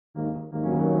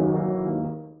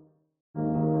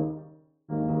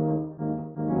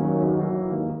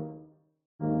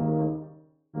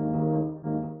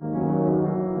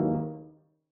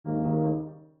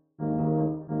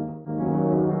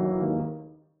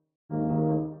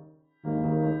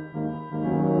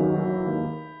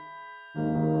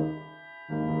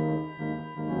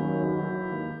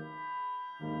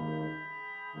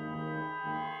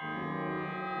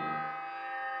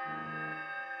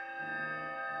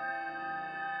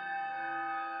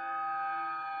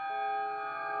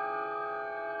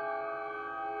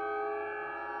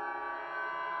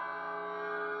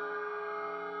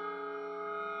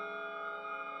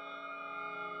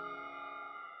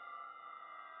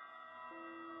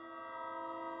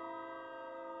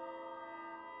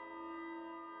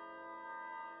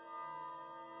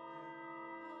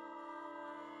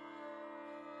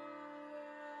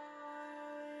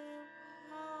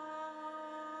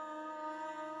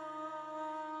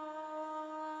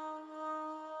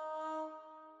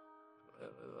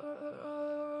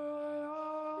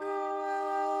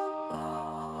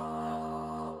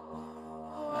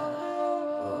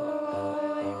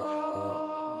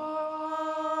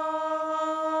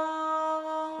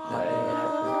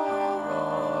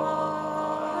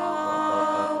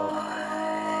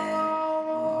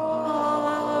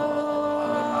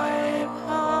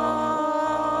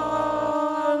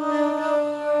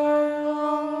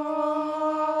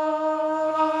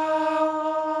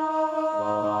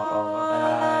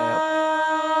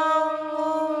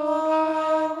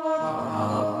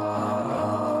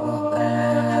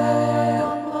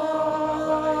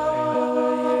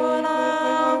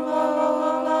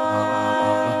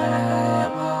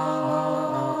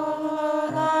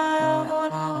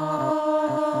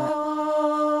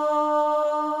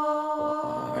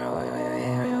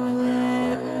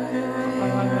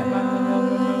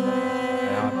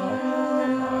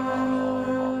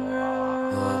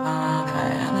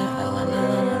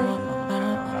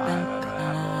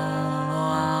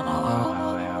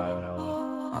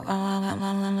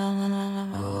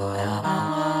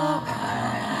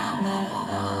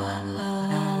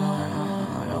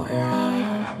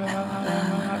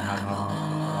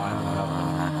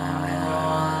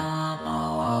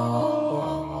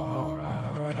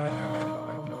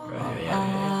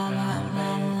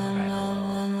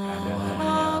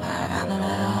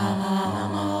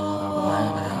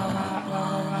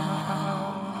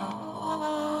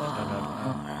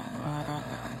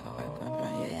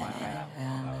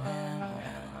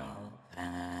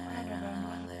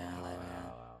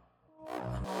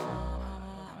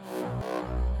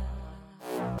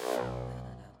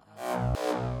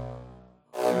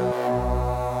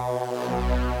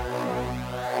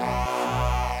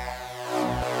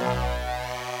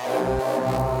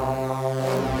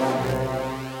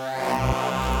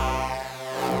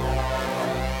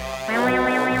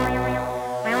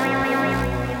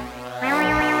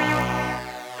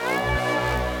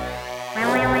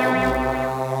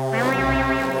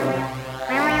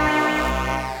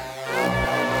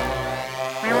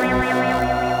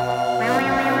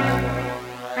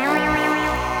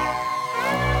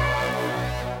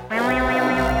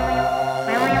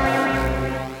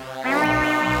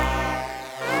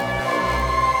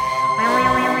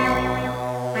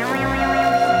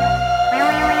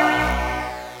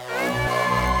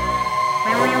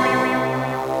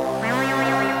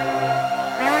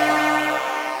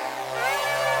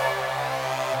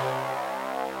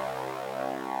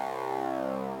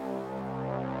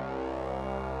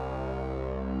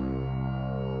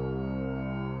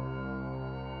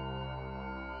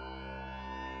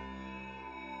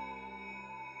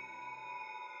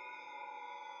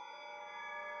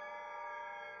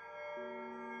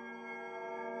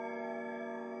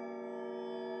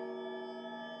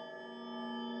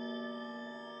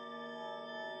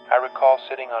I recall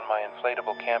sitting on my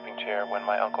inflatable camping chair when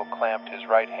my uncle clamped his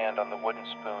right hand on the wooden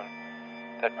spoon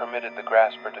that permitted the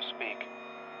grasper to speak.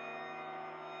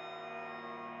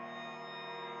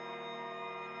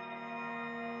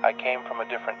 I came from a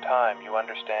different time, you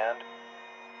understand?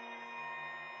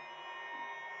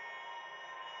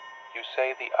 You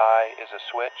say the eye is a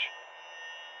switch?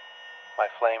 My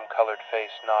flame-colored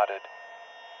face nodded.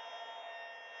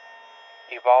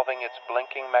 Evolving its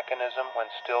blinking mechanism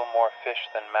when still more fish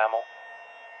than mammal?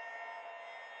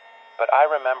 But I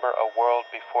remember a world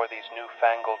before these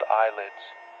newfangled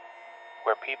eyelids,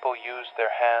 where people used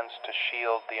their hands to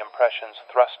shield the impressions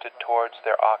thrusted towards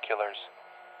their oculars,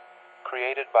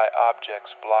 created by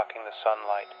objects blocking the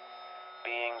sunlight,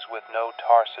 beings with no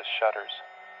tarsus shutters.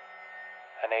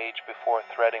 An age before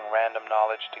threading random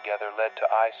knowledge together led to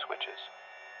eye switches,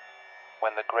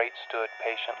 when the great stood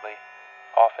patiently,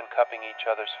 often cupping each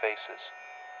other's faces,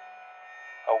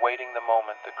 awaiting the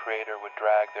moment the Creator would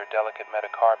drag their delicate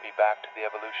metacarpi back to the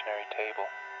evolutionary table,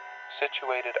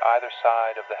 situated either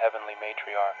side of the heavenly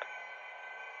matriarch.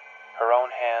 Her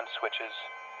own hand switches,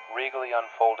 regally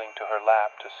unfolding to her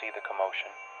lap to see the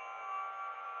commotion,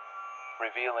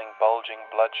 revealing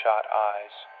bulging bloodshot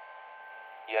eyes,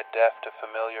 yet deaf to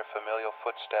familial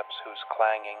footsteps whose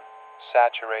clanging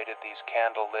saturated these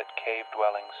candle-lit cave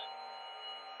dwellings,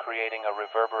 creating a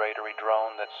reverberatory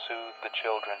drone that soothed the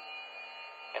children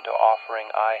into offering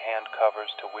eye-hand covers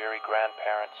to weary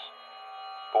grandparents,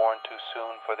 born too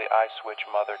soon for the eye switch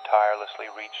mother tirelessly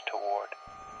reached toward.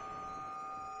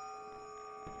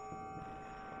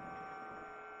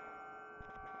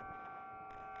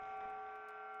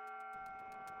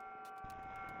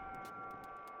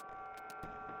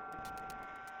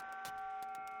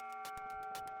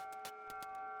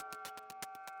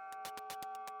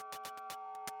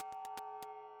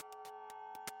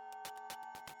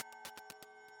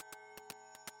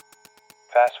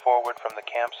 Fast forward from the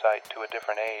campsite to a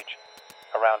different age,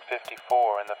 around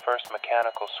 54, and the first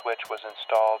mechanical switch was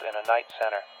installed in a night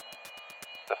center,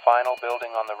 the final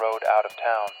building on the road out of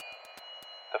town,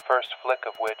 the first flick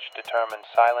of which determined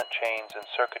silent chains and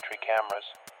circuitry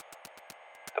cameras,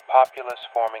 the populace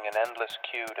forming an endless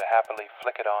queue to happily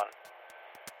flick it on,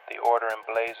 the order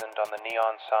emblazoned on the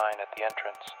neon sign at the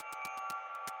entrance,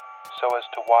 so as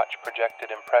to watch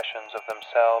projected impressions of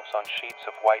themselves on sheets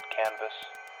of white canvas.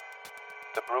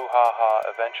 The brouhaha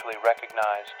eventually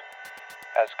recognized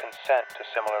as consent to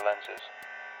similar lenses,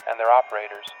 and their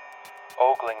operators,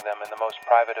 ogling them in the most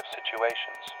private of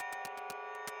situations.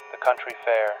 The country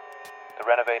fair, the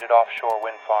renovated offshore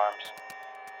wind farms,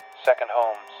 second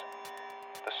homes,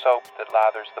 the soap that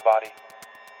lathers the body.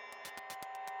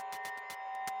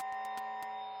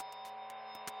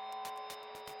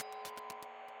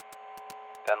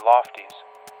 Then Lofty's,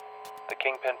 the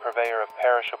kingpin purveyor of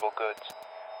perishable goods,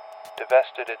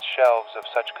 divested its shelves of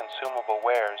such consumable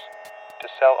wares to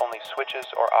sell only switches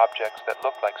or objects that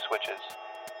look like switches,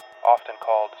 often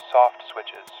called soft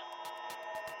switches.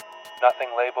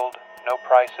 Nothing labeled, no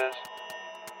prices,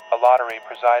 a lottery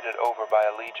presided over by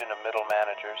a legion of middle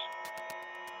managers,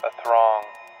 a throng,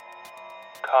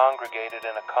 congregated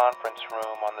in a conference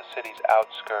room on the city's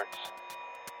outskirts,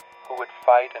 who would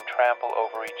fight and trample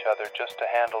over each other just to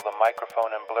handle the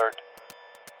microphone and blurt,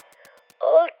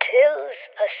 "All tills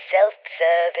are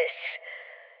self-service.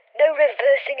 No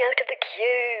reversing out of the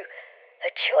queue. A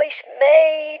choice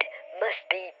made must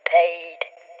be paid."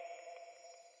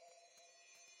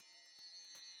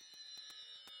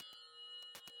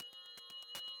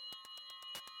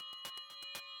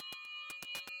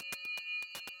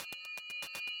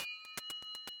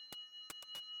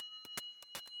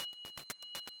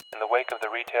 In the wake of the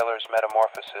retailer's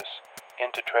metamorphosis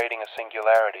into trading a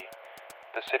singularity,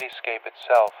 the cityscape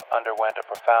itself underwent a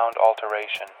profound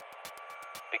alteration,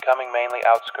 becoming mainly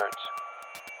outskirts,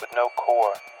 with no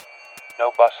core,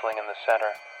 no bustling in the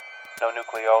center, no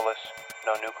nucleolus,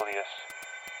 no nucleus.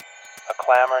 A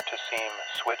clamor to seem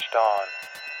switched on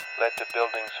led to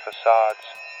buildings' facades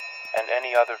and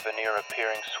any other veneer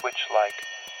appearing switch-like,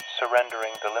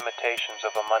 surrendering the limitations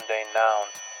of a mundane noun,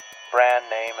 brand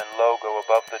name and logo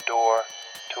above the door,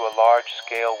 to a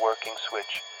large-scale working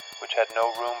switch which had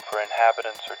no room for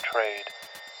inhabitants or trade,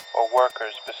 or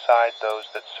workers beside those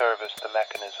that serviced the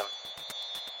mechanism.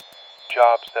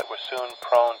 Jobs that were soon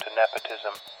prone to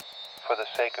nepotism for the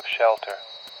sake of shelter,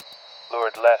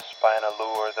 lured less by an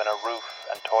allure than a roof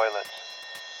and toilets.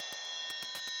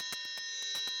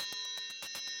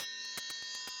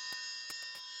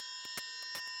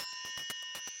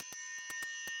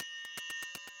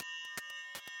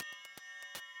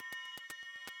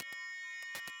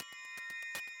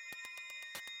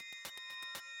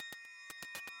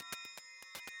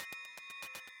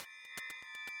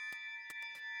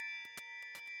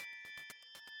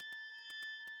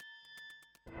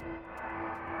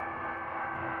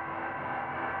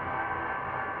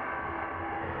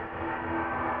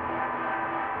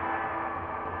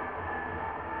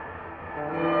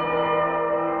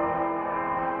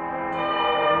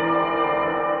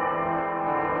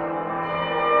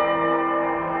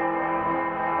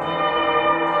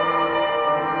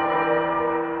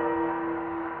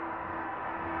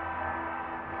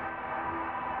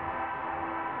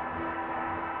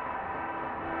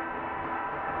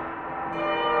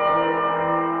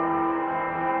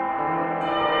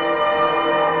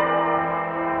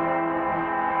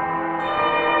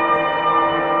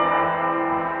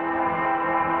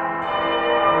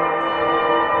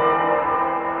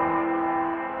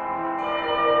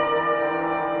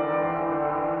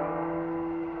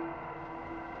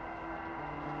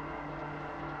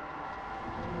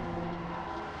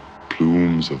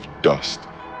 plumes of dust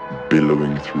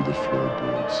billowing through the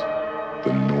floorboards,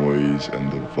 the noise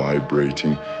and the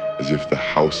vibrating as if the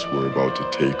house were about to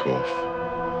take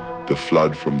off. The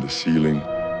flood from the ceiling,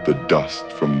 the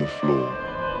dust from the floor,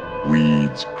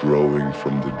 weeds growing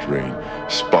from the drain,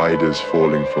 spiders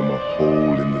falling from a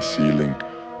hole in the ceiling,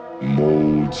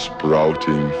 mold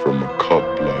sprouting from a cup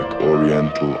like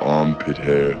oriental armpit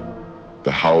hair.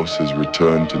 The house has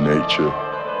returned to nature.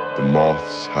 The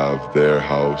moths have their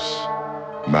house,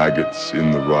 maggots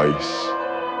in the rice,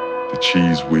 the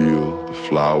cheese wheel, the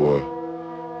flour.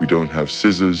 We don't have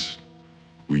scissors,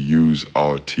 we use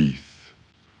our teeth.